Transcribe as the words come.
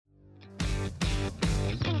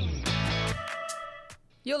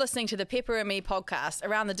You're listening to the Pepper and Me podcast,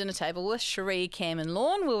 Around the Dinner Table with Cherie, Cam and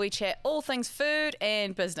Lorne, where we chat all things food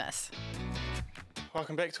and business.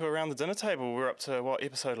 Welcome back to Around the Dinner Table. We're up to,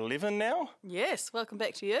 episode 11 now? Yes, welcome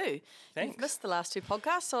back to you. Thanks. You've missed the last two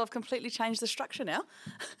podcasts, so I've completely changed the structure now.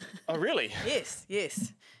 Oh, really? Yes.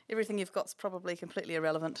 Everything you've got's probably completely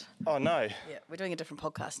irrelevant. Oh, no. Yeah, we're doing a different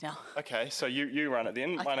podcast now. Okay, so you run it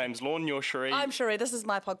then. Okay. My name's Lorne, you're Cherie. I'm Cherie, this is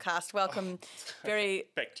my podcast. Welcome,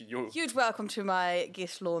 Back to you. Huge welcome to my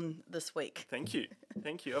guest Lorne this week. Thank you.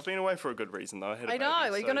 I've been away for a good reason, though. I know.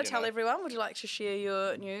 Are you going to tell everyone? Would you like to share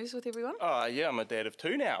your news with everyone? Oh, yeah, I'm a dad of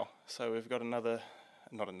two now. So we've got not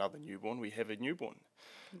another newborn, we have a newborn.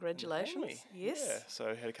 Congratulations. Yes. Yeah,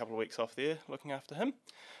 so had a couple of weeks off there looking after him.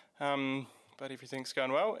 But everything's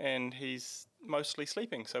going well and he's mostly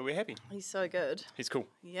sleeping, so we're happy. He's so good. He's cool.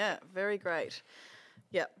 Yeah, very great.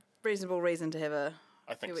 Yeah, reasonable reason to have a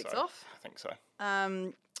few weeks off. I think so.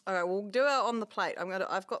 All right, we'll do it on the plate.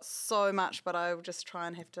 I've got so much, but I'll just try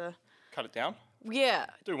and have to cut it down. Yeah.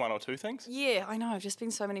 Do one or two things. Yeah, I know. I've just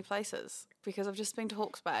been so many places because I've just been to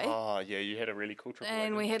Hawke's Bay. Oh, yeah, you had a really cool trip.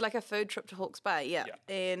 And we had like a food trip to Hawke's Bay, yeah.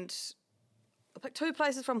 And I picked two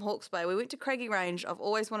places from Hawke's Bay. We went to Craigie Range. I've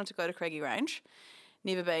always wanted to go to Craigie Range.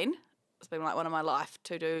 Never been. It's been like one of my life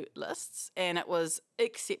to-do lists. And it was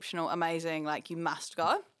exceptional, amazing. Like, you must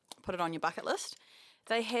go. Put it on your bucket list.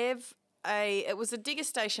 They have it was a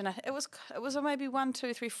degustation. It was a maybe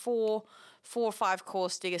 4 or 5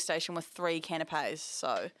 course degustation with 3 canapes.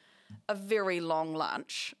 So a very long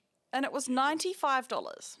lunch. And it was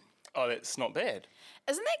 $95. Oh, that's not bad.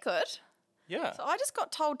 Isn't that good? Yeah. So I just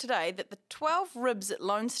got told today that the 12 ribs at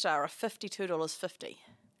Lone Star are $52.50.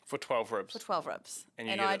 For 12 ribs? For 12 ribs.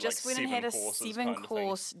 And I just went and had a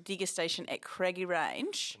 7-course degustation at Craigie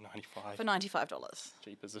Range for $95.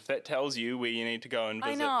 Jeepers. If that tells you where you need to go and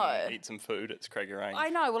visit and eat some food, it's Craigie Range. I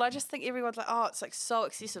know. Well, I just think everyone's like, oh, it's like so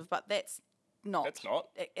excessive, but that's not. That's not?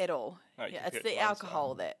 At all. No, yeah, it's the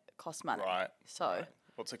alcohol that costs money. Right. So. Right.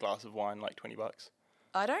 What's a glass of wine, like $20?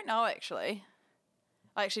 I don't know, actually.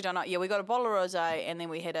 I actually don't know. Yeah, we got a bottle of rosé and then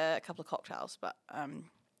we had a couple of cocktails, but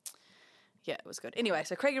yeah, it was good. Anyway,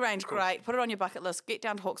 so Craigie Range, cool. Great. Put it on your bucket list. Get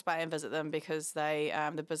down to Hawke's Bay and visit them because they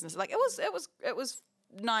the business it was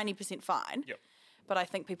 90% fine. Yep. But I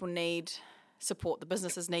think people need support. The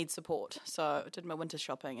businesses need support. So I did my winter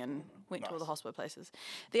shopping and went to all the hospital places.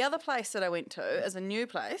 The other place that I went to is a new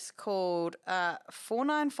place called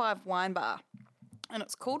 495 Wine Bar. And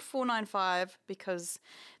it's called 495 because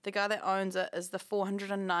the guy that owns it is the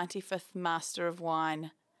 495th Master of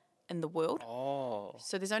Wine in the world. Oh.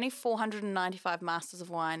 So there's only 495 Masters of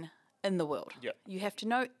Wine in the world. Yep. You have to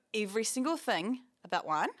know every single thing about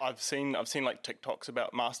wine. I've seen like TikToks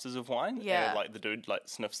about Masters of Wine. Yeah. And like the dude like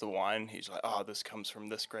sniffs the wine. He's like, oh, this comes from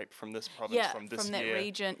this grape, from this province, from this from that year.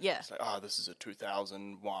 region. Yeah. It's like, oh, this is a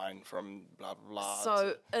 2000 wine from blah, blah, blah.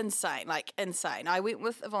 So insane, like insane. I went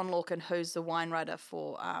with Yvonne Lorcan, who's the wine writer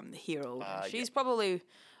for the Herald. She's probably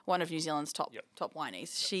one of New Zealand's top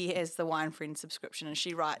wineries. She has the Wine Friend subscription and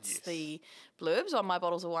she writes the blurbs on my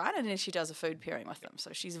bottles of wine and then she does a food pairing with them.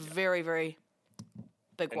 So she's very, very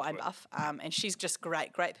big wine buff. And she's just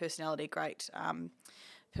great personality, great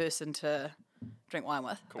person to drink wine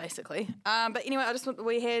with, basically. But anyway,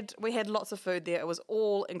 we had lots of food there. It was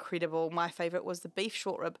all incredible. My favourite was the beef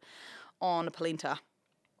short rib on a polenta.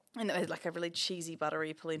 And it had like a really cheesy,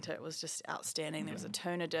 buttery polenta. It was just outstanding. There was a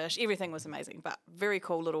tuna dish. Everything was amazing, but very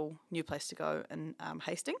cool little new place to go in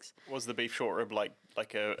Hastings. Was the beef short rib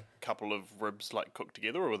like a couple of ribs like cooked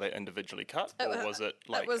together, or were they individually cut, or was it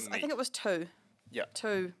like meat? I think it was 2. Yeah.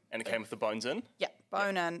 2. And it came with the bones in? Yeah,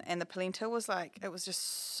 bone in. And the polenta was it was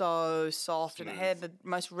just so soft. Smooth. And it had the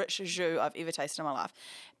most rich jus I've ever tasted in my life.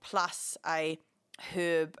 Plus a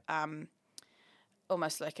herb,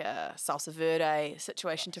 almost like a salsa verde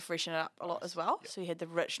situation to freshen it up a lot as well. Yep. So you had the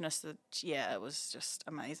richness it was just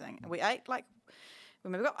amazing. And we ate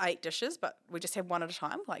we got 8 dishes, but we just had one at a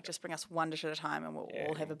time. Like, just bring us one dish at a time and we'll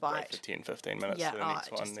all have a bite. Wait for 10, 15 minutes for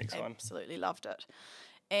the next one. Absolutely loved it.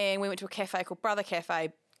 And we went to a cafe called Brother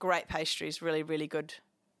Cafe. Great pastries, really, really good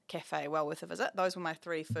cafe, well worth a visit. Those were my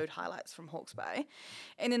 3 food highlights from Hawke's Bay.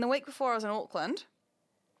 And then the week before I was in Auckland,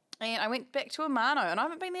 and I went back to Amano, and I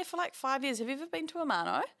haven't been there for like 5 years. Have you ever been to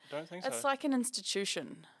Amano? Don't think so. It's like an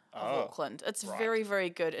institution of Auckland. It's very, very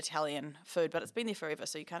good Italian food, but it's been there forever,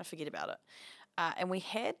 so you kind of forget about it. And we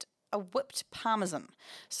had a whipped parmesan.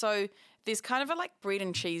 So there's kind of a like bread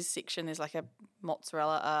and cheese section. There's like a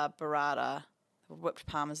mozzarella, burrata, whipped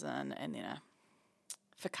parmesan, and then a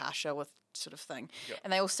focaccia with sort of thing. Yep.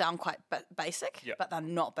 And they all sound quite basic, but they're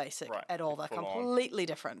not basic at all. They're completely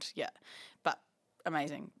different, but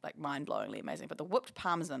amazing, like mind-blowingly amazing. But the whipped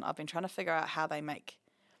parmesan, I've been trying to figure out how they make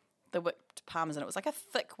the whipped parmesan. It was like a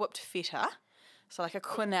thick whipped feta, so like a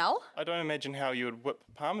quenelle. I don't imagine how you would whip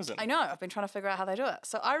parmesan. I know. I've been trying to figure out how they do it.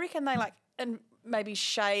 So I reckon they and maybe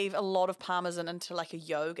shave a lot of parmesan into like a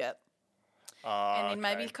yogurt. And then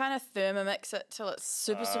maybe kind of Thermomix it till it's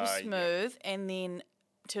super smooth, and then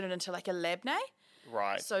turn it into like a labneh.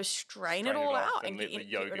 Right. So strain it all out and let the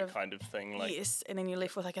yogurt kind of thing. Like, yes, and then you're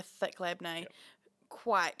left with like a thick labneh,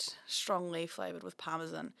 quite strongly flavoured with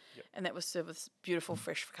parmesan, and that was served with beautiful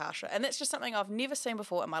fresh focaccia. And that's just something I've never seen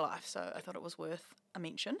before in my life, so I thought it was worth a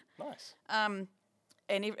mention. Nice. And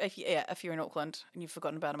if you're in Auckland and you've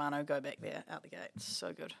forgotten about Amano, go back there out the gate. It's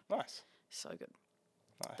so good. Nice. So good.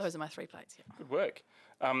 Nice. Those are my 3 plates. Yeah. Good work.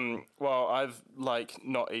 Well, I've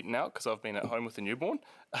not eaten out because I've been at home with the newborn.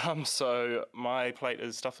 So my plate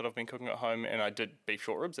is stuff that I've been cooking at home, and I did beef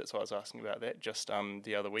short ribs. That's why I was asking about that. Just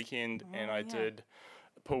the other weekend, and I did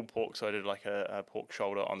pulled pork. So I did like a pork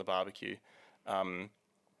shoulder on the barbecue.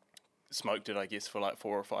 Smoked it, I guess, for like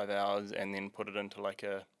 4 or 5 hours, and then put it into like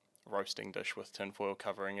a roasting dish with tinfoil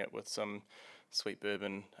covering it with some sweet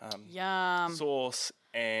bourbon sauce,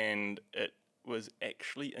 and it was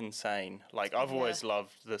actually insane. Like, I've always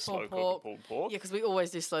loved the slow cooked pulled pork. Yeah, because we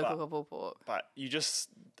always do slow cooked pulled pork. But you just...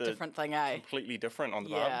 different thing, eh? Completely different on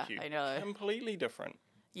the barbecue. Yeah, I know. Completely different.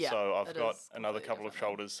 Yeah, so I've got another couple of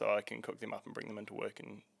shoulders so I can cook them up and bring them into work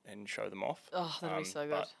and show them off. Oh, that'd be so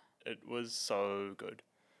good. But it was so good.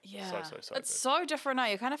 Yeah. So it's good. so different now.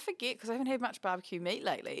 You kind of forget, because I haven't had much barbecue meat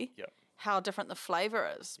lately, how different the flavour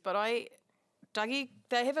is. But Dougie,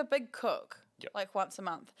 they have a big cook. Like once a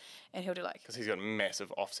month, and he'll do like... Because he's got a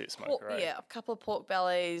massive offset smoker, right? Yeah, a couple of pork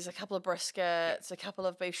bellies, a couple of briskets, a couple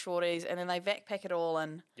of beef shorties, and then they vac pack it all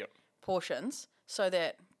in portions, so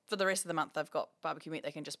that for the rest of the month they've got barbecue meat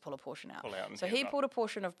they can just pull a portion out. So he pulled a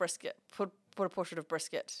portion of brisket, put a portion of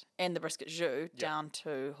brisket and the brisket jus down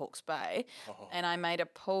to Hawke's Bay, and I made a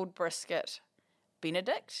pulled brisket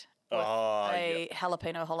Benedict with a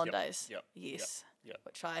jalapeno hollandaise. Yes. Yep.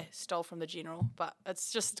 Which I stole from the General, but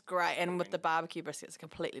it's just great. And with the barbecue brisket, it's a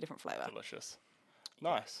completely different flavour. Delicious.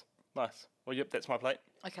 Nice. Well, yep, that's my plate.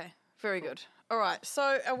 Okay, very good. All right,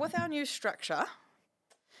 so with our new structure,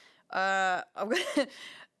 we'll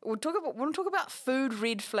talk about food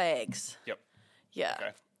red flags. Yep. Yeah.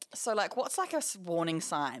 Okay. So, like, what's like a warning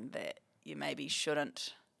sign that you maybe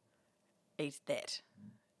shouldn't eat that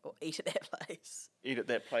or eat at that place? Eat at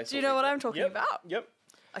that place. Do you know what I'm talking about? Yep.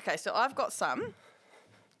 Okay, so I've got some.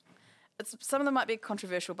 Some of them might be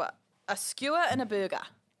controversial, but a skewer in a burger.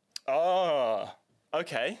 Oh,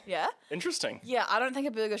 okay. Yeah? Interesting. Yeah, I don't think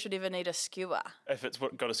a burger should ever need a skewer. If it's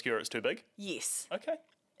got a skewer, it's too big? Yes. Okay.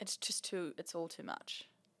 It's all too much.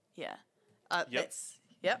 Yeah. That's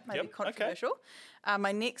maybe controversial. Okay.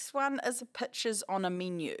 My next one is pictures on a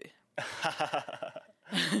menu.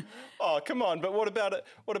 Oh, come on! But what about it?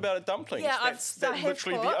 What about a dumpling? Yeah, that's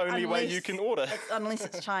literally the only way you can order. Unless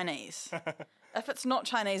it's Chinese. If it's not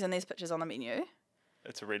Chinese and there's pictures on the menu,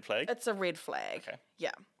 it's a red flag. It's a red flag. Okay.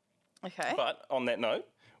 Yeah. Okay. But on that note,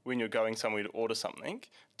 when you're going somewhere to order something,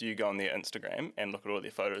 do you go on their Instagram and look at all their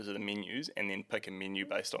photos of the menus and then pick a menu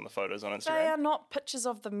based on the photos on Instagram? They are not pictures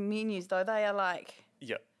of the menus though. They are like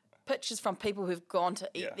pictures from people who've gone to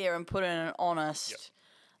eat there and put in an honest.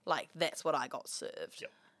 Like, that's what I got served. Yep.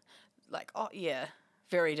 Like,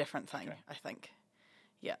 very different thing, I think.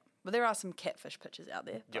 Yeah. But there are some catfish pictures out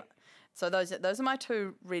there. Yep. So those are my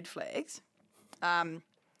 2 red flags. Nice.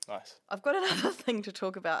 I've got another thing to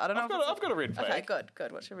talk about. I don't know. I've got a red flag. Okay,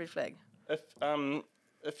 good. What's your red flag?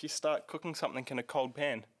 If you start cooking something in a cold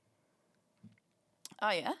pan. Oh,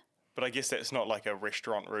 yeah? But I guess that's not like a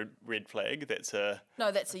restaurant red flag. That's a... No,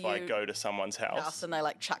 that's if I go to someone's house and they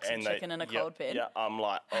like chuck some chicken in a cold pan. Yeah, I'm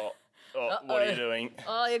like, what are you doing?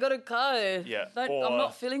 Oh, you got to go. Yeah. I'm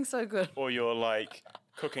not feeling so good. Or you're like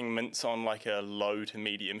cooking mince on like a low to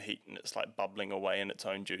medium heat and it's like bubbling away in its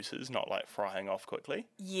own juices, not like frying off quickly.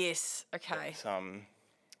 Yes, okay.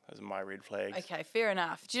 Those are my red flags. Okay, fair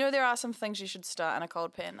enough. Do you know there are some things you should start in a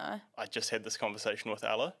cold pan though? I just had this conversation with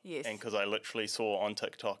Ella. Yes. And because I literally saw on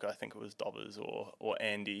TikTok, I think it was Dobbers or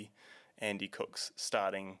Andy Cooks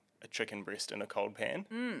starting a chicken breast in a cold pan.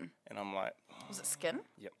 And I'm like... Was it skin?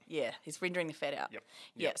 Yep. Yeah, he's rendering the fat out. Yep.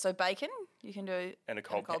 Yeah, so bacon you can do in a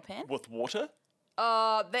cold pan. With water?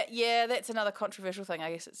 That's another controversial thing.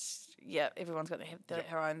 I guess it's, everyone's got to have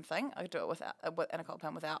her own thing. I could do it without in a cold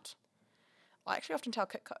pan without. I actually often tell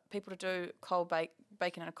people to do cold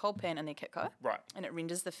bacon in a cold pan in their Kitco. Right. And it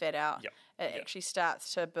renders the fat out. Yep. It actually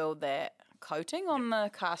starts to build that coating on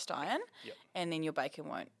the cast iron. Yep. And then your bacon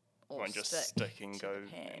won't just stick and go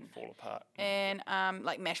and fall apart. And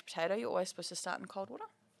like mashed potato, you're always supposed to start in cold water.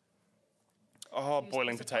 Oh,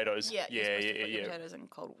 boiling potatoes. Yeah, yeah, you're supposed to put your yeah. potatoes in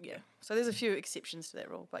cold. Yeah. So there's a few exceptions to that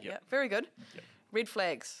rule, but yeah, very good. Yep. Red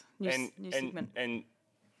flags. New And segment. and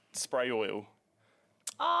spray oil.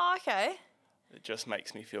 Oh, okay. It just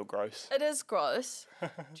makes me feel gross. It is gross. Do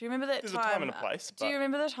you remember that There's time? a time and a place. Do you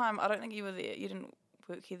remember the time? I don't think you were there. You didn't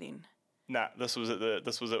work here then. Nah, this was at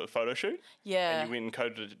a photo shoot. Yeah. And you went and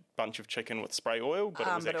coated a bunch of chicken with spray oil, but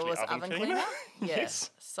it was actually oven cleaner. Yeah.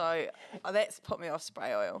 Yes. So that's put me off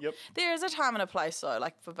spray oil. Yep. There is a time and a place though,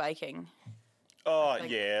 like for baking. Oh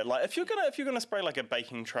yeah, like if you're gonna spray like a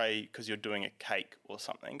baking tray because you're doing a cake or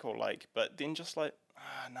something, or like, but then just like,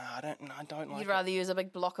 I don't like. You'd rather use a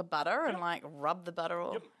big block of butter and like rub the butter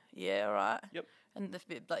off. Yep. Yeah, right. Yep. And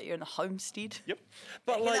like you're in the homestead. Yep.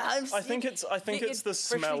 But like, I think it's the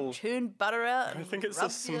smell. Churned butter out. I think it's the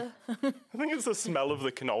smell of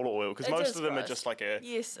the canola oil because most of them are just like a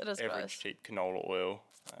yes, it is average gross. cheap canola oil.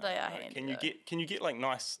 They are handy. Can you get like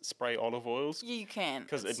nice spray olive oils? Yeah, you can.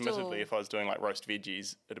 Because admittedly, if I was doing like roast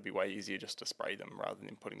veggies, it'd be way easier just to spray them rather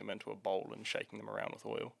than putting them into a bowl and shaking them around with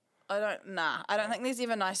oil. I don't think there's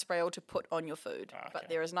ever nice spray oil to put on your food, but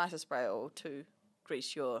there is nicer spray oil to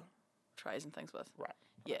grease your trays and things with. Right.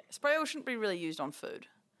 Yeah, spray oil shouldn't be really used on food.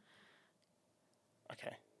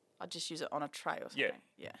 Okay. I'd just use it on a tray or something. Yeah.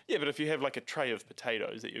 Yeah. Yeah, but if you have like a tray of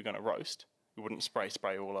potatoes that you're going to roast, you wouldn't spray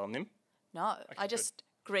oil on them. No, I just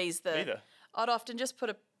grease the... Either. I'd often just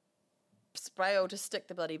put a spray oil to stick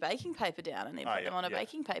the bloody baking paper down and then put them on a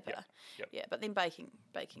baking paper. Yep. Yeah, but then baking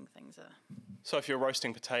things are... So if you're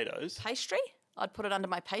roasting potatoes... Pastry? I'd put it under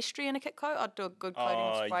my pastry in a kit coat. I'd do a good coating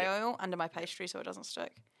of spray oil under my pastry so it doesn't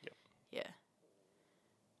stick. Yep. Yeah.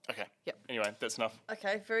 Okay. Yep. Anyway, that's enough.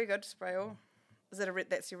 Okay, very good. Spray oil. Is that a red?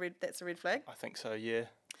 That's a red flag. I think so. Yeah.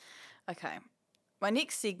 Okay. My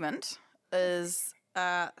next segment is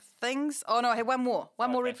things. Oh no, I have one more.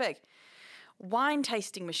 One more red flag. Wine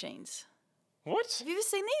tasting machines. What? Have you ever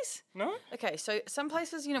seen these? No. Okay, so some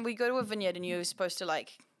places, we go to a vineyard and you're supposed to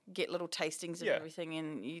like get little tastings of everything,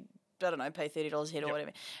 and you, I don't know, pay $30 a head or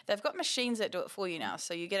whatever. They've got machines that do it for you now.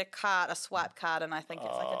 So you get a swipe card, and I think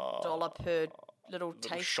it's like $1 per little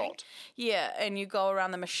tasting shot. Yeah, and you go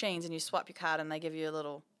around the machines and you swipe your card, and they give you a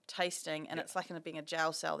little tasting, and it's like being a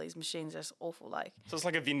jail cell. These machines are just awful. Like, so it's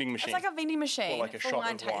like a vending machine. It's like a vending machine or like a for shot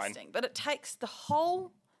wine of wine. tasting, but it takes the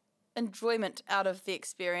whole enjoyment out of the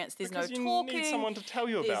experience. There's because no you talking. need someone to tell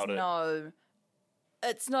you about it. No,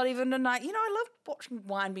 it's not even a night. I love watching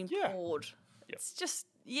wine being poured. Yep. It's just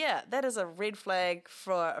that is a red flag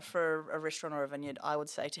for a restaurant or a vineyard. I would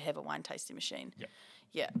say to have a wine tasting machine. Yep.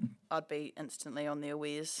 Yeah, I'd be instantly on their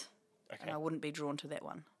wares, and I wouldn't be drawn to that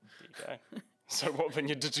one. There you go. So what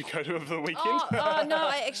vineyard did you go to over the weekend?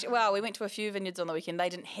 No, we went to a few vineyards on the weekend. They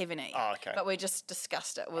didn't have any. Oh, okay. But we just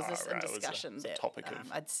discussed it. It was in discussion it was a that topic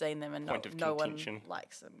of I'd seen them and point of no one contention.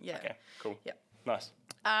 likes them. Yeah. Okay, cool. Yep. Nice.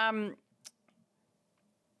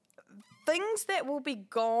 Things that will be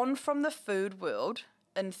gone from the food world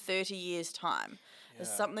in 30 years' time is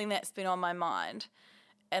something that's been on my mind.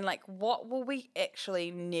 And, like, what will we actually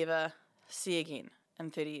never see again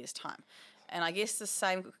in 30 years' time? And I guess the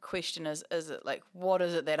same question is it, like, what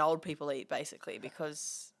is it that old people eat, basically?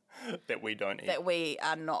 Because... that we don't eat. That we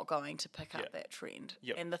are not going to pick up that trend.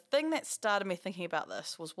 Yep. And the thing that started me thinking about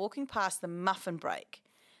this was walking past the muffin break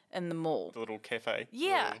in the mall. The little cafe.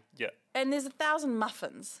 Yeah. Yeah. And there's 1,000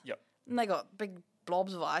 muffins. Yep. And they got big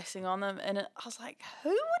blobs of icing on them. And I was like, who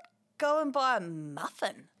would go and buy a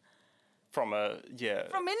muffin? From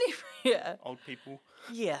From anywhere. old people.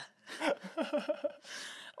 Yeah.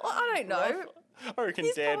 Well, I don't know. I reckon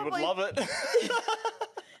Dad would love it.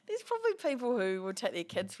 There's probably people who would take their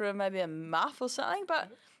kids for maybe a muff or something, but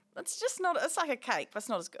it's just not, it's like a cake, but it's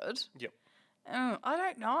not as good. Yep. I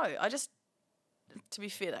don't know. To be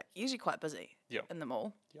fair, they're usually quite busy in the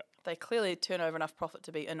mall. Yep. They clearly turn over enough profit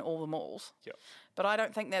to be in all the malls. Yep. But I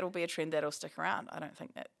don't think that'll be a trend that'll stick around. I don't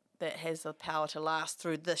think that has the power to last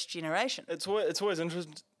through this generation. It's always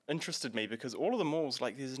interested me because all of the malls,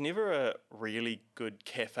 like, there's never a really good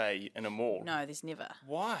cafe in a mall. No, there's never.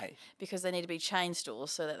 Why? Because they need to be chain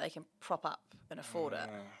stores so that they can prop up and afford it.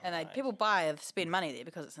 And right. people spend money there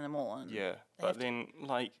because it's in the mall. And but then,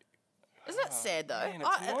 like... Isn't that sad, though? Man,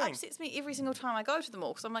 It upsets me every single time I go to the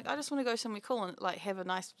mall because I'm like, I just want to go somewhere cool and, like, have a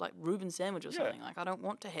nice, like, Reuben sandwich or something. Like, I don't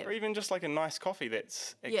want to have... Or even just, like, a nice coffee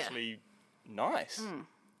that's actually nice.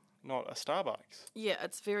 Not a Starbucks. Yeah,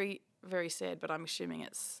 it's very, very sad, but I'm assuming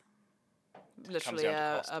it's literally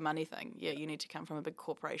a money thing. Yeah, you need to come from a big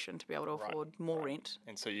corporation to be able to afford more rent.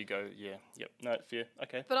 And so you go, no, fair,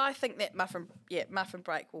 okay. But I think that muffin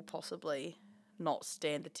break will possibly not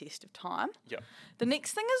stand the test of time. Yep. The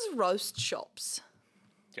next thing is roast shops.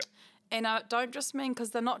 Yep. And I don't just mean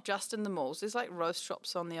because they're not just in the malls. There's like roast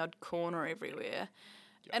shops on the odd corner everywhere.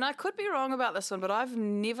 Yep. And I could be wrong about this one, but I've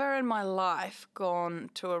never in my life gone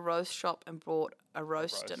to a roast shop and bought a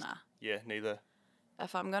roast dinner. Yeah, neither.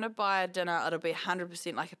 If I'm going to buy a dinner, it'll be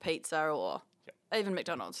 100% like a pizza or even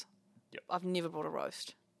McDonald's. Yep. I've never bought a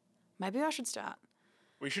roast. Maybe I should start.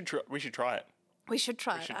 We should try it. We should try it.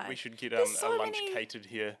 We should get a lunch catered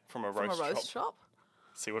here from a roast shop.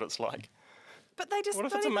 See what it's like. But they just. What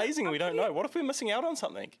if it's amazing? We don't know. What if we're missing out on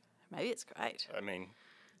something? Maybe it's great. I mean,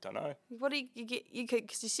 don't know. What do you get?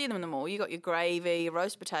 Because you see them in the mall. You got your gravy, your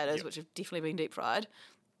roast potatoes, which have definitely been deep fried.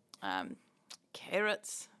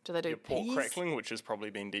 Carrots. Do they do pork crackling, which has probably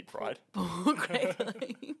been deep fried? Pork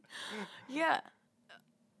crackling. Yeah.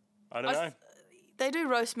 I don't know. They do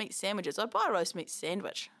roast meat sandwiches. I'd buy a roast meat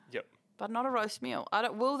sandwich. Yep. But not a roast meal.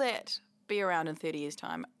 Will that be around in 30 years'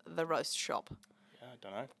 time, the roast shop? Yeah, I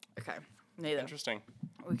don't know. Okay, neither. Interesting.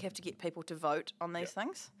 We have to get people to vote on these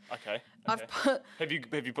things. Okay. I've put... Have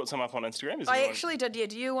you put some up on Instagram? I actually did, yeah.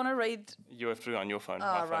 Do you want to read... You have to do it on your phone.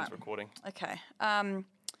 My phone's recording. Okay.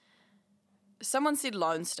 Someone said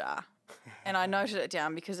Lone Star, and I noted it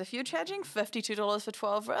down because if you're charging $52 for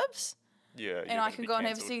 12 ribs... Yeah, and I can go and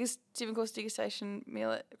have a 7-course degustation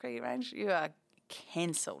meal at Cricket Range, you are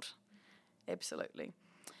cancelled. Absolutely.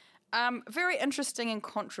 Very interesting and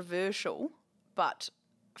controversial, but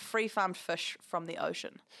free-farmed fish from the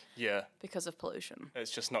ocean. Yeah. Because of pollution.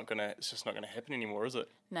 It's just not gonna happen anymore, is it?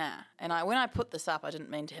 Nah. And when I put this up, I didn't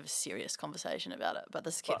mean to have a serious conversation about it, but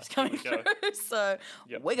this keeps coming through, so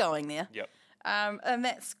we're going there. Yep. And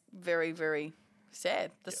that's very, very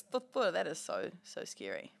sad. The thought of that is so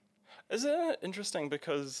scary. Isn't it interesting?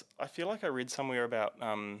 Because I feel like I read somewhere about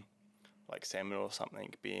like salmon or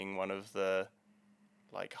something being one of the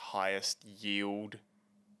like highest yield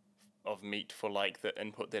of meat for like the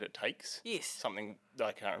input that it takes. Yes. Something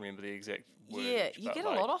I can't remember the exact word. Yeah, you get a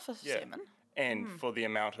lot off of salmon. And for the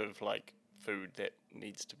amount of like food that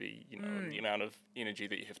needs to be, the amount of energy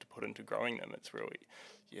that you have to put into growing them, it's really,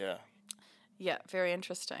 Yeah, very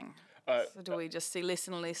interesting. So do we just see less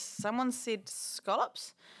and less? Someone said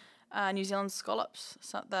scallops. New Zealand scallops.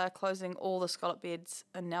 So they're closing all the scallop beds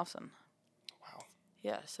in Nelson. Wow.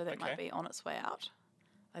 Yeah, so that might be on its way out.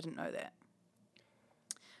 I didn't know that.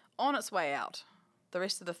 On its way out. The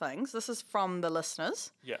rest of the things. This is from the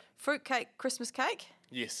listeners. Yeah. Fruitcake, Christmas cake.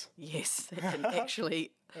 Yes. Yes, they can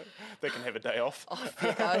actually... They can have a day off.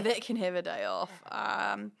 That can have a day off.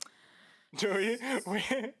 Do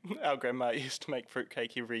our grandma used to make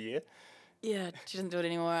fruitcake every year. Yeah, she doesn't do it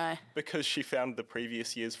anymore, eh? Because she found the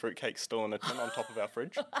previous year's fruitcake still in a tin on top of our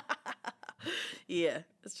fridge. Yeah,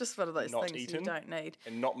 it's just one of those not things eaten, you don't need.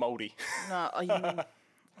 And not mouldy. No,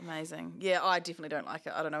 amazing. Yeah, I definitely don't like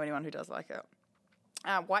it. I don't know anyone who does like it.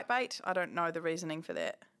 Whitebait, I don't know the reasoning for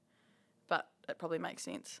that, but it probably makes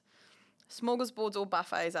sense. Smorgasbords or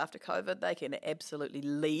buffets after COVID, they can absolutely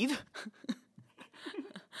leave.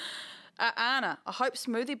 Anna, I hope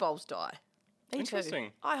smoothie bowls die. Me Interesting.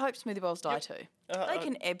 Too. I hope smoothie bowls die too. They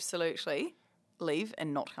can absolutely leave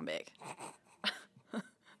and not come back.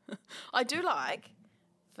 I do like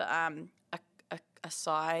the a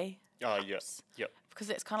acai. Oh yes, yep. Because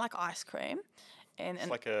it's kind of like ice cream, and It's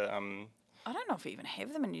like a I don't know if you even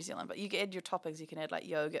have them in New Zealand, but you can add your toppings. You can add like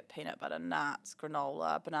yogurt, peanut butter, nuts,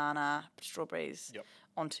 granola, banana, strawberries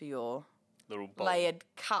onto your little bowl. Layered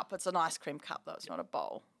cup. It's an ice cream cup though. It's not a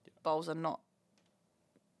bowl. Yep. Bowls are not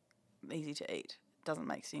easy to eat. It doesn't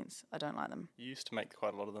make sense. I don't like them. You used to make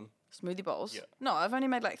quite a lot of them. Smoothie bowls? Yeah. No, I've only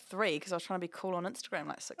made like 3 because I was trying to be cool on Instagram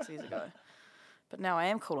like 6 years ago. But now I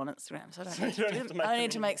am cool on Instagram, so I don't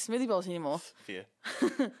need to make smoothie bowls anymore. Fair.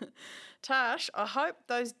 Tash, I hope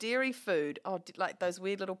those dairy food, like those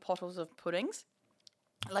weird little bottles of puddings,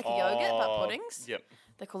 like a yogurt, but puddings. Yep.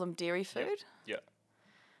 They call them dairy food. Yep.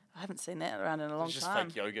 I haven't seen that around in a long time. It's just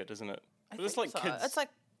fake yogurt, isn't it? But it's like kids. It's like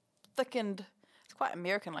thickened. It's quite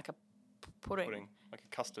American, like a pudding. Like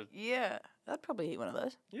a custard. Yeah, I'd probably eat one of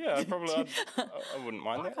those. Yeah, I wouldn't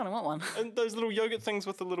mind that. I kind of want one. And those little yogurt things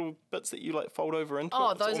with the little bits that you like fold over into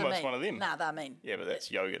it. It's Those are almost mean. one of them. Nah, they're mean. Yeah, but that's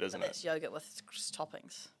yogurt, isn't it? That's yogurt with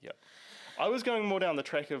toppings. Yeah. I was going more down the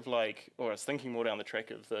track of I was thinking more down the track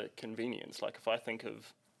of the convenience. Like if I think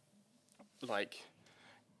of like,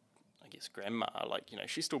 I guess grandma,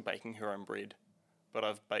 she's still baking her own bread, but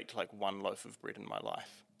I've baked like one loaf of bread in my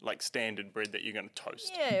life. Like standard bread that you're going to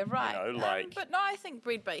toast. Yeah, right. You know, but no, I think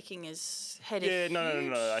bread baking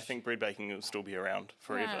no. I think bread baking will still be around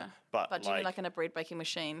forever. Yeah. But do you mean like in a bread baking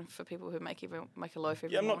machine for people who make a loaf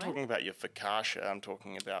every I'm not morning? talking about your focaccia. I'm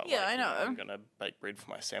talking about I know. I'm going to bake bread for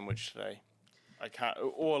my sandwich today. I can't,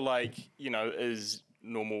 or is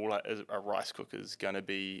normal like a rice cooker is going to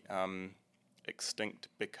be extinct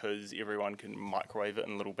because everyone can microwave it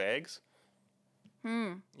in little bags.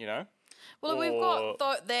 You know? Well, we've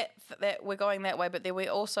got that we're going that way, but then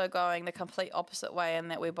we're also going the complete opposite way in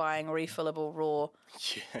that we're buying refillable raw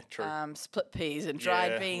split peas and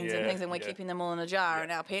dried beans and things, and we're keeping them all in a jar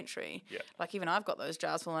in our pantry. Yeah. Like even I've got those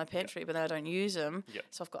jars full in my pantry, but then I don't use them. Yeah.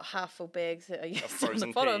 So I've got half full bags that are used on the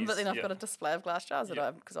bottom, but then I've got a display of glass jars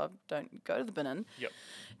because I don't go to the bin in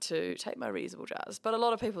to take my reusable jars. But a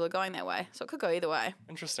lot of people are going that way, so it could go either way.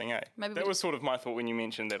 Interesting, eh? Maybe that was sort of my thought when you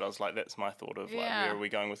mentioned that. I was like, that's my thought of like, where are we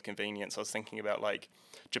going with convenience? I was thinking about like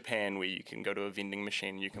Japan, where you can go to a vending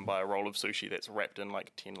machine, you can buy a roll of sushi that's wrapped in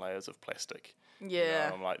like 10 layers of plastic. Yeah. You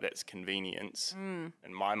know, I'm like, that's convenience. In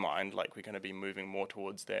my mind, like we're going to be moving more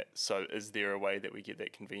towards that. So is there a way that we get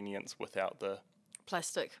that convenience without the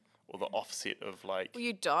plastic? Or the offset of like... Well,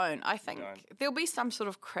 you don't. I think there'll be some sort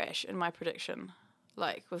of crash in my prediction,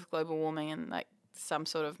 like with global warming and like some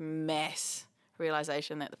sort of mass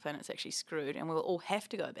realisation that the planet's actually screwed and we'll all have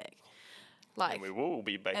to go back. Like, and we will all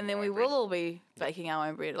be baking and then we will all be baking our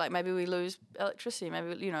own bread. Like maybe we lose electricity.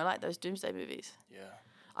 Maybe, you know, like those doomsday movies. Yeah.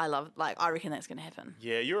 I reckon that's going to happen.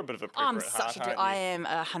 Yeah, you're a bit of a prepper at heart, I am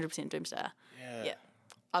 100% doomsdayer. Yeah.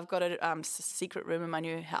 I've got a secret room in my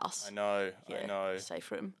new house. I know.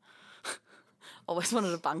 Safe room. Always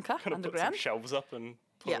wanted a bunker underground. Put some shelves up and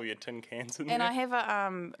put all your tin cans in there. And I have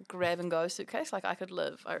a grab and go suitcase. Like I could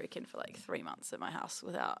live, I reckon, for like 3 months at my house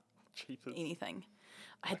without anything.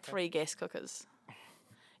 I had 3 gas cookers.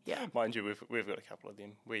 Yeah. Mind you, we've got a couple of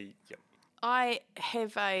them. I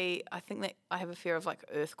have I think that I have a fear of like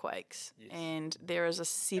earthquakes, and there is a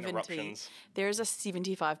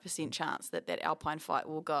 75% chance that Alpine fight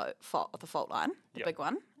will go the fault line, the big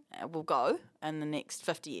one, will go in the next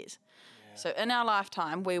 50 years. Yeah. So in our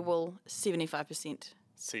lifetime, we will 75%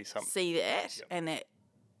 see that, and that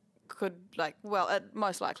could it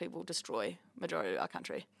most likely will destroy majority of our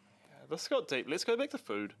country. This got deep. Let's go back to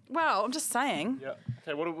food. Well, I'm just saying. Yeah.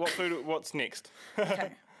 Okay. What food? What's next?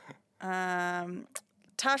 Okay.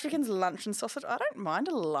 Tash reckons luncheon sausage. I don't mind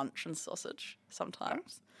a luncheon sausage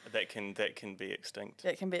sometimes. No, that can be extinct.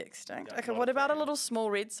 That can be extinct. Okay, what about a little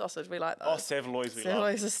small red sausage? We like those. Oh, Savoys we love.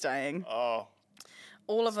 Savoys are staying. Oh.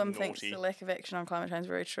 All of them think the lack of action on climate change is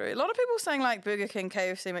very true. A lot of people saying like Burger King,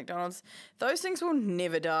 KFC, McDonald's, those things will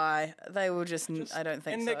never die. They will just I don't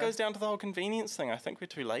think so. And that goes down to the whole convenience thing. I think we're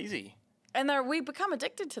too lazy. And we become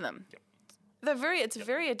addicted to them. Yep. It's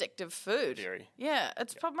very addictive food. Very. Yeah,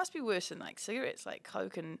 it must be worse than like cigarettes, like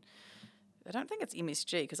Coke, and I don't think it's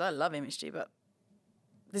MSG because I love MSG, but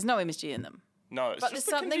there's no MSG in them. No, it's but just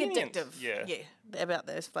there's something addictive. Yeah, about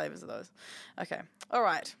those flavors of those. Okay, all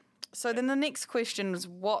right. So then the next question is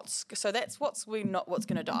what's going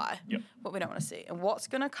to die. Yep. What we don't want to see, and what's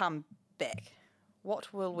going to come back.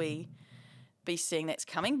 What will we be seeing that's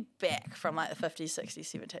coming back from like the 50s,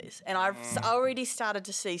 60s, 70s. And I've already started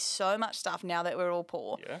to see so much stuff now that we're all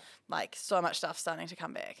poor. Yeah. Like so much stuff starting to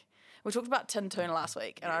come back. We talked about tin tuna last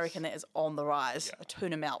week, and I reckon that is on the rise. Yeah. A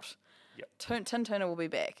tuna melt. Yep. Tin tuna will be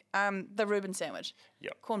back. The Reuben sandwich.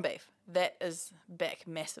 Yep. Corned beef. That is back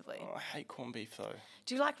massively. Oh, I hate corned beef though.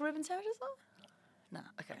 Do you like Reuben sandwiches though? No.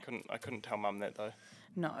 Okay. I couldn't tell Mum that though.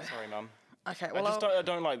 No. Sorry, Mum. Okay, well, I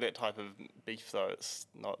don't like that type of beef though. It's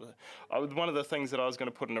not. One of the things that I was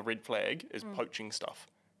going to put in a red flag is poaching stuff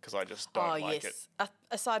because I just don't like it.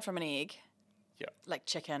 Aside from an egg, like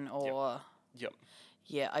chicken or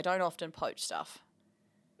yeah, I don't often poach stuff.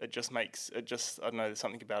 It just I don't know. There's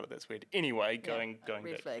something about it that's weird. Anyway, going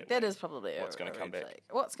red flag. That is probably what's going to come back.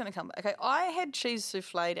 What's going to come back? Okay, I had cheese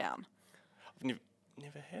souffle down. I've never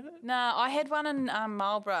had it. No, I had one in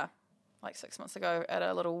Marlborough. Like 6 months ago at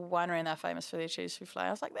a little winery, and they're famous for their cheese souffle.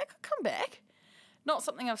 I was like, that could come back. Not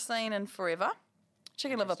something I've seen in forever.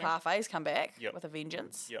 Chicken liver parfaits come back with a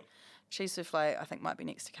vengeance. Yep. Cheese souffle, I think, might be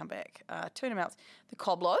next to come back. Tuna melts. The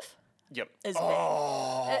cob loaf is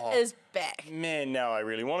back. It is back. Man, now I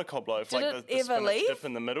really want a cob loaf. Did like the spinach dip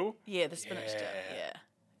in the middle. Yeah, the spinach dip.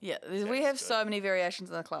 Yeah. We have so many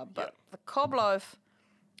variations in the club, but the cob loaf...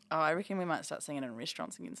 Oh, I reckon we might start seeing it in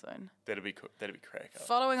restaurants again soon. That'd be cool. That'd be crack.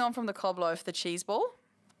 Following on from the cob loaf, the cheese ball.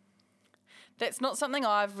 That's not something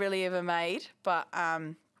I've really ever made, but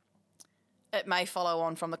it may follow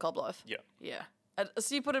on from the cob loaf. Yeah.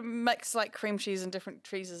 So you put a mix like cream cheese and different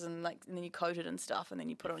cheeses and then you coat it and stuff, and then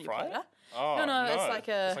you put it on your platter. Oh, no, it's like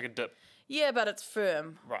a dip. Yeah, but it's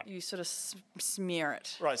firm. Right. You sort of smear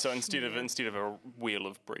it. Right. So instead of a wheel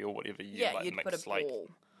of brie or whatever, you'd mix put a ball.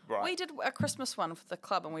 Right. We did a Christmas one for the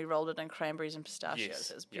club, and we rolled it in cranberries and pistachios.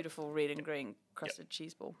 Yes. It was beautiful red and green crusted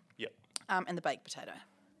cheese ball. Yep. And the baked potato.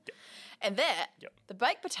 Yep. And the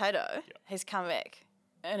baked potato has come back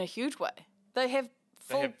in a huge way. They have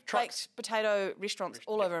full baked potato restaurants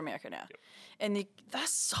all over America now. Yep. And they're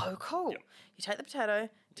so cool. Yep. You take the potato,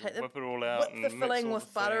 whip it all out, whip the filling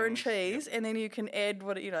with butter and cheese, Yep. and then you can add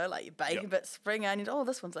like your bacon bits, spring onions. Oh,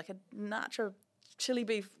 this one's like a nacho chili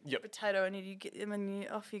beef potato, and you get them and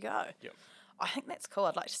off you go. Yep. I think that's cool.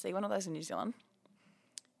 I'd like to see one of those in New Zealand.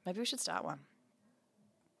 Maybe we should start one.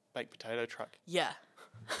 Baked potato truck. Yeah.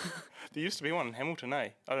 There used to be one in Hamilton, eh?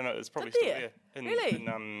 I don't know. It's probably Did still there? there. Really?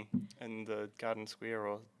 In the Garden Square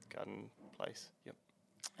or Garden Place. Yep.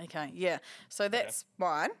 Okay. Yeah. So that's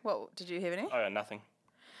mine. What did you have any? Oh, yeah, nothing.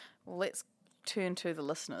 Well, let's turn to the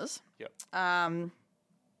listeners. Yep.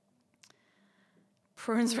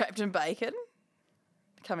 Prunes wrapped in bacon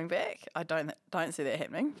coming back. I don't see that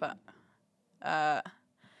happening, but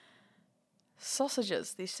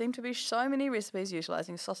sausages. There seem to be so many recipes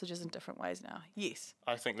utilising sausages in different ways now. Yes.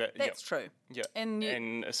 I think that's true. Yeah.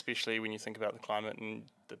 And especially when you think about the climate and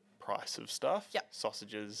the price of stuff. Yep.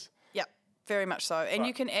 Sausages. Yep. Very much so. And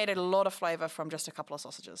you can add a lot of flavour from just a couple of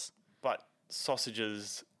sausages. But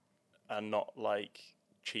sausages are not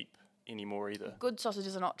cheap anymore either. Good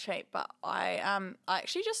sausages are not cheap, but I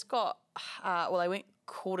actually just got I went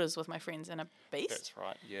quarters with my friends in a beast. That's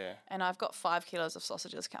right, yeah. And I've got 5 kilos of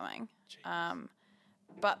sausages coming.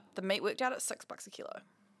 But the meat worked out at $6 a kilo.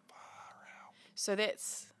 Far out. So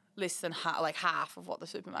that's less than half of what the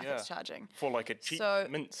supermarket's charging. For a cheap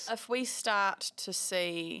mince. If we start to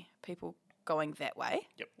see people going that way,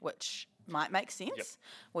 which might make sense,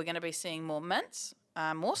 we're going to be seeing more mince,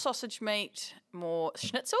 more sausage meat, more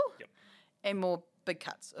schnitzel, and more big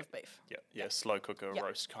cuts of beef. Yeah, slow cooker,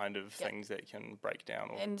 roast kind of things that can break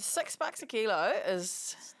down. And $6 a kilo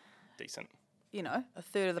is decent. A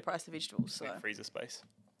third of the price of vegetables. So freezer space.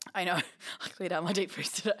 I know. I cleared out my deep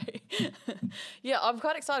freeze today. Yeah, I'm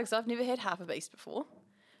quite excited because I've never had half a beast before.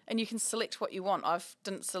 And you can select what you want. I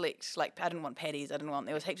didn't select, I didn't want patties. There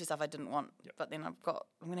was heaps of stuff I didn't want. But then I'm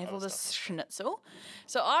going to have all this schnitzel.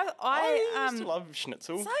 So I used to love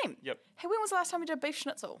schnitzel. Same. Yep. Hey, when was the last time you did beef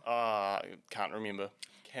schnitzel? Can't remember.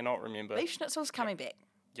 Cannot remember. Beef schnitzel's coming back.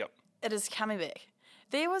 Yep. It is coming back.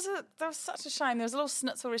 There was such a shame. There was a little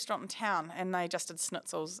schnitzel restaurant in town, and they just did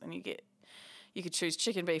schnitzels, and you could choose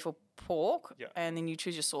chicken, beef, or pork, and then you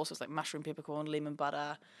choose your sauces like mushroom, peppercorn, lemon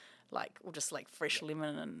butter, or just fresh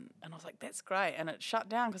lemon, and I was like, that's great. And it shut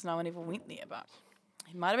down because no one ever went there, but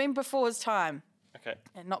it might have been before his time. Okay.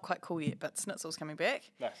 And not quite cool yet, but schnitzel's coming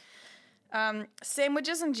back. Nice.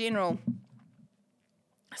 Sandwiches in general.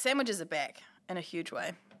 Sandwiches are back in a huge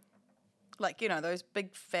way. Those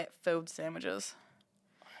big fat filled sandwiches.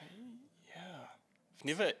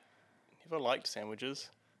 I've never liked sandwiches.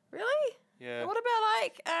 Really? Yeah. What about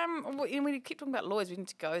we keep talking about Lloyd's, we need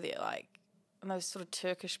to go there, and those sort of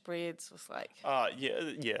Turkish breads with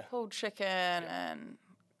yeah. pulled chicken and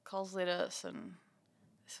cos lettuce and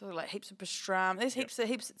sort of heaps of pastrami. There's heaps of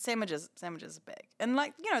sandwiches. Sandwiches are back. And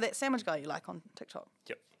that sandwich guy you like on TikTok.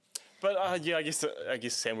 Yep. But I guess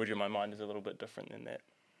sandwich in my mind is a little bit different than that.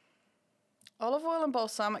 Olive oil and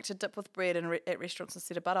balsamic to dip with bread at restaurants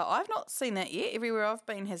instead of butter. I've not seen that yet. Everywhere I've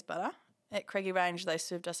been has butter. At Craigie Range, they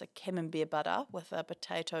served us a camembert butter with a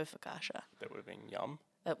potato focaccia. That would have been yum.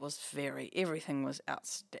 It was everything was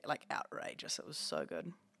outrageous. It was so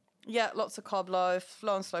good. Yeah, lots of cob loaf,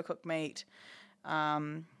 low and slow cooked meat.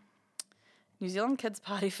 New Zealand kids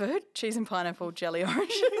party food, cheese and pineapple, jelly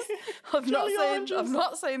oranges. I've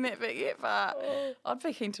not seen that bit yet, but I'd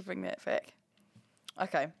be keen to bring that back.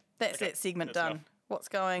 Okay, that's that segment done. Enough. What's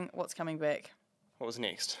coming back? What was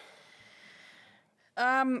next?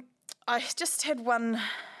 I just had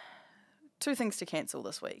 2 things to cancel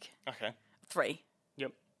this week. Okay. 3.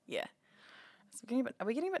 Yep. Yeah. Are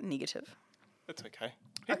we getting a bit negative? That's okay.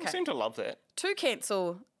 People seem to love that. To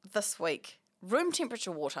cancel this week, room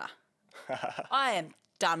temperature water. I am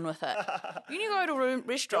done with it. You go to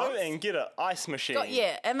restaurants. Go and get an ice machine.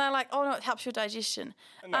 And they're like, oh no, it helps your digestion.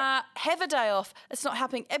 No. Have a day off. It's not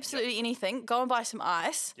helping absolutely anything. Go and buy some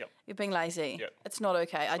ice. Yep. You're being lazy. Yep. It's not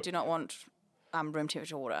okay. I do not want room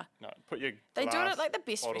temperature water. No, put your They do it glass at the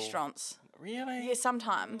best bottle. restaurants. Really? Yeah,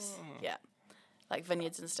 sometimes. Yeah. Like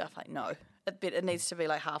Vineyards and stuff. No. It needs to be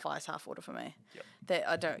half ice, half water for me. Yep. That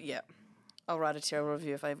I don't, I'll write a terrible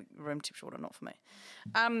review if I have room temperature water, not for me.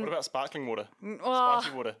 What about sparkling water?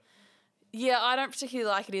 Spicy water? Yeah, I don't particularly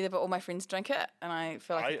like it either, but all my friends drink it, and I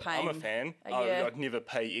feel like a pain. I'm a fan. Yeah. I'd never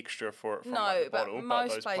pay extra for it from no, the bottle, but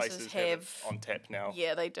most those places have it on tap now.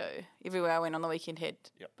 Yeah, they do. Everywhere I went on the weekend had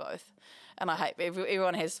both. And I hate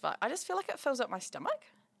everyone has spark. I just feel like it fills up my stomach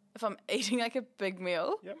if I'm eating a big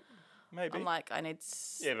meal. Yep, maybe. I'm like, I need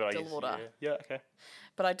still water. Yeah, okay.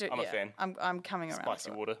 But I do. I'm a fan. I'm coming around.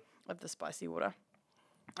 Spicy water. Of the spicy water.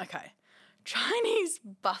 Okay. Chinese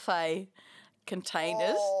buffet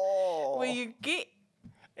containers where you get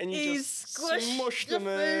and you just smush the them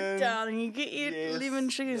food in. down and you get your lemon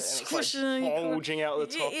chicken, squish it in, bulging out the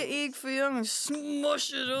top. Get your egg foo young and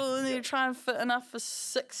smush it all, and then you try and fit enough for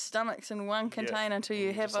 6 stomachs in one container until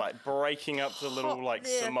you have just like breaking up the little like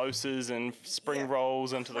samosas and spring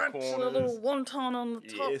rolls into the corners. A little wonton on the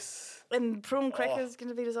top. Yes. And prawn crackers going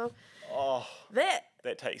to be dissolved. Oh.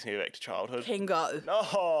 That takes me back to childhood. can go.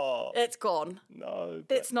 No. It's gone. No.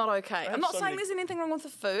 That's not okay. I'm not saying there's anything wrong with the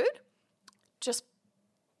food. Just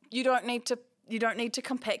you don't need to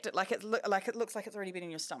compact it like it looks like it's already been in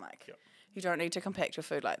your stomach. Yep. You don't need to compact your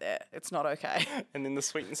food like that. It's not okay. And then the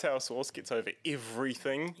sweet and sour sauce gets over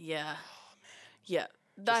everything. Yeah. Oh, yeah.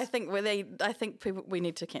 I think we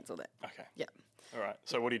need to cancel that. Okay. Yeah. All right.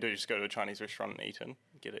 So what do? Just go to a Chinese restaurant and eat and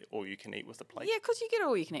get it all you can eat with the plate? Yeah, because you get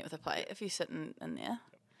all you can eat with a plate if you sit in there.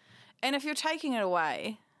 Yep. And if you're taking it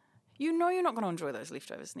away, you know you're not going to enjoy those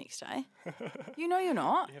leftovers next day. You know you're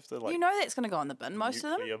not. You have to, you know that's going to go in the bin, most of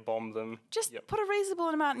them. Nuclear bomb them. Just put a reasonable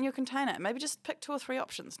amount in your container. Maybe just pick 2 or 3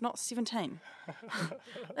 options, not 17.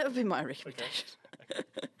 That would be my recommendation.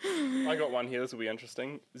 Okay. I got one here. This will be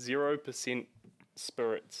interesting. 0%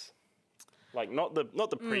 spirits. Like not the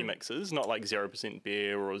premixes, not like 0%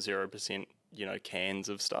 beer or 0%, cans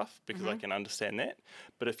of stuff, because I can understand that.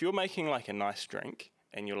 But if you're making like a nice drink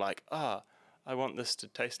and you're like, I want this to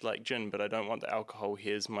taste like gin, but I don't want the alcohol.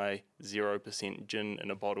 Here's my 0% gin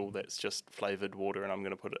in a bottle that's just flavoured water, and I'm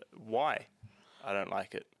going to put it. Why? I don't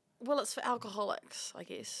like it. Well, it's for alcoholics, I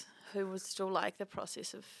guess, who would still like the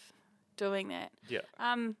process of doing that. Yeah.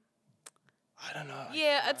 I don't know.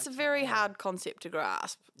 Yeah, it's a very hard concept to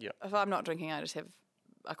grasp. Yeah. If I'm not drinking, I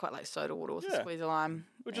quite like soda water with a squeeze of lime.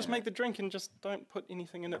 Or just make the drink and just don't put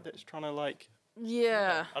anything in it that's trying to like...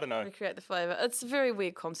 Yeah. I don't know. Recreate the flavour. It's a very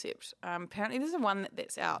weird concept. Apparently there's one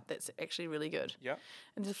that's out that's actually really good. Yeah.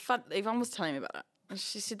 And Yvonne was telling me about it. And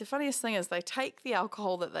she said the funniest thing is they take the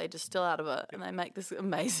alcohol that they distill out of it and they make this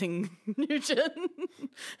amazing new gin,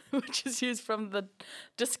 which is used from the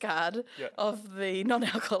discard of the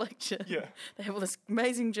non-alcoholic gin. Yeah. They have all this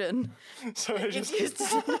amazing gin. So it just used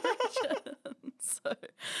as a gin. So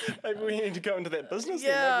maybe we need to go into that business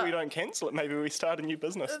then. Maybe we don't cancel it. Maybe we start a new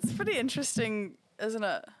business. It's pretty interesting, isn't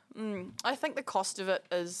it? I think the cost of it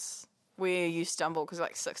is where you stumble, because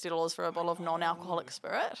like $60 for a bottle of non-alcoholic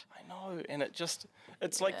spirit. I know, and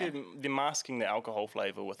it's like they're masking the alcohol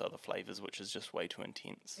flavour with other flavours, which is just way too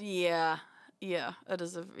intense. Yeah, it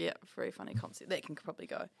is a very funny concept. That can probably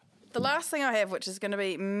go. The last thing I have, which is going to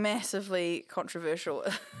be massively controversial.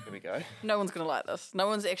 Here we go. No one's going to like this. No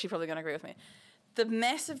one's actually probably going to agree with me. The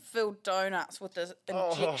massive filled donuts with the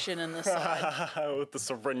injection in the side. With the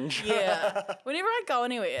syringe. Yeah. Whenever I go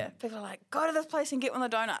anywhere, people are like, go to this place and get one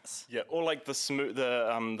of the donuts. Yeah, or like the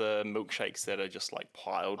milkshakes that are just like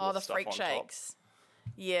piled with stuff on top. Oh, the freak shakes.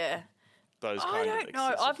 Yeah. Those I kind don't of know.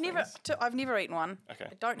 excessive I've never eaten one. Okay.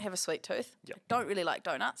 I don't have a sweet tooth. Yep. I don't really like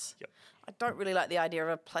donuts. Yep. I don't really like the idea of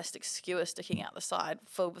a plastic skewer sticking out the side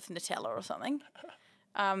filled with Nutella or something.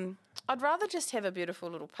 I'd rather just have a beautiful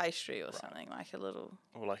little pastry or something, like a little...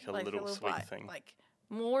 Or like a little sweet bite. thing. Like,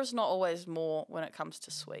 more is not always more when it comes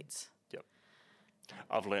to sweets. Yep.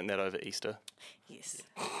 I've learned that over Easter. Yes.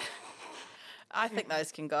 I think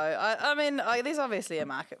those can go. I mean, there's obviously a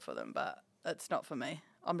market for them, but it's not for me.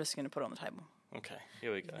 I'm just going to put it on the table. Okay,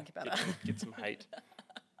 here we go. Think about it. Get some hate.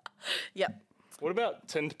 Yep. What about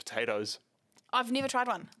tinned potatoes? I've never tried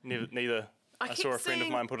one. Neither. I saw a friend of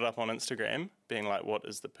mine put it up on Instagram, being like, what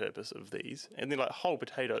is the purpose of these? And they're like whole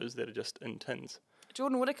potatoes that are just in tins.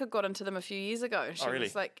 Jordan Whittaker got into them a few years ago. She really?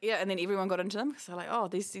 was like, and then everyone got into them because they're like, oh,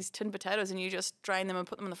 these tinned potatoes, and you just drain them and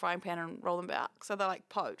put them in the frying pan and roll them back. So they're like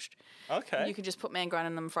poached. Okay. And you can just put man grind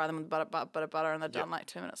in them, fry them with butter, and they're done like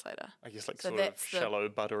 2 minutes later. I guess like so sort of shallow,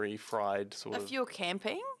 buttery, fried sort of. If you're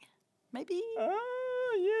camping, maybe.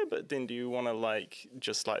 Yeah, but then do you want to like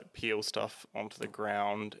just like peel stuff onto the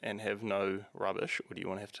ground and have no rubbish, or do you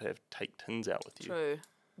want to have take tins out with you? True.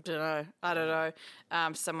 I don't know.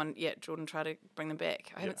 Jordan tried to bring them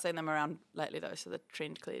back. I haven't seen them around lately though, so the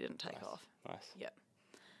trend clearly didn't take off. Nice. Yep.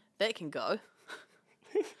 They can go.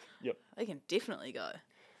 Yep. They can definitely go.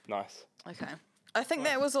 Nice. Okay. I think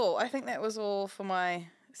that was all for my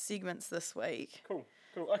segments this week. Cool.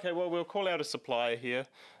 Okay, well, we'll call out a supplier here.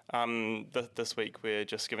 This week we're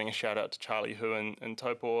just giving a shout out to Charlie Hu in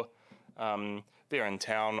Taupō. They're in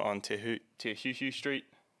town on Te Huhu Street.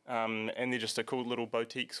 And they're just a cool little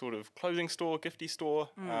boutique sort of clothing store, gifty store.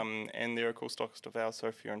 And they're a cool stockist of ours, so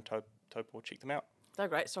if you're in Taupō, check them out. They're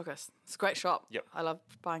great stockists. It's a great shop. Yep. I love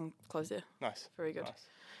buying clothes there. Nice. Very good. Nice.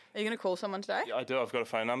 Are you going to call someone today? Yeah, I do. I've got a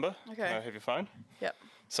phone number. Okay. Can I have your phone? Yep.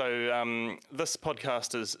 So this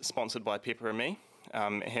podcast is sponsored by Pepper and Me,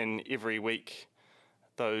 and every week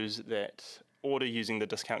those that order using the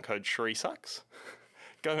discount code Cherie sucks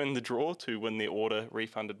go in the draw to win their order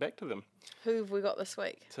refunded back to them. Who have we got this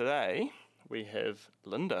week? Today we have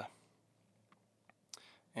Linda.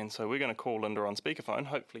 And so we're going to call Linda on speakerphone.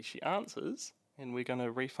 Hopefully she answers and we're going to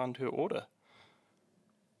refund her order.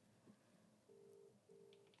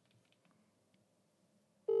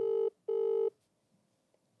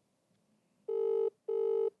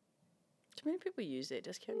 Do many people use that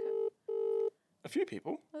discount code? A few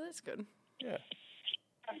people. Oh, that's good. Yeah.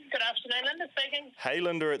 Good afternoon, Linda speaking. Hey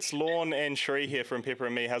Linda, it's Lorne and Cherie here from Pepper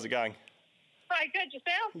and Me. How's it going? Hi, good.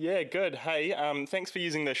 Yourself? Yeah, good. Hey, thanks for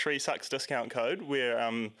using the Cherie Sucks discount code.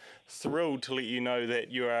 We're thrilled to let you know that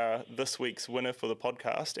you are this week's winner for the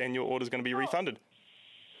podcast and your order's going to be refunded.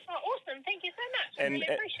 Oh, awesome. Thank you so much. I really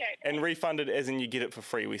appreciate it. And refunded as in you get it for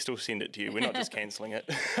free. We still send it to you. We're not just cancelling it.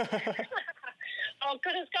 Oh,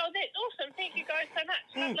 goodness, God, that's awesome. Thank you guys so much.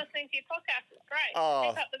 Love listening to your podcast. It's great.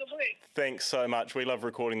 Oh, Keep up the good work. Thanks so much. We love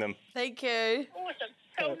recording them. Thank you. Awesome.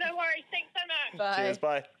 Cool. No worries. Thanks so much. Bye. Cheers,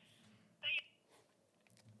 bye.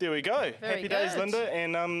 There we go. Very Happy days, good. Linda.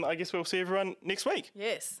 And I guess we'll see everyone next week.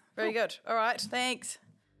 Yes, very good. All right, thanks.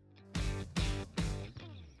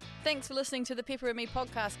 Thanks for listening to the Pepper and Me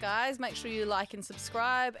podcast, guys. Make sure you like and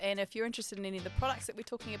subscribe. And if you're interested in any of the products that we're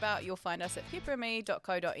talking about, you'll find us at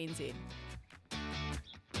pepperandme.co.nz.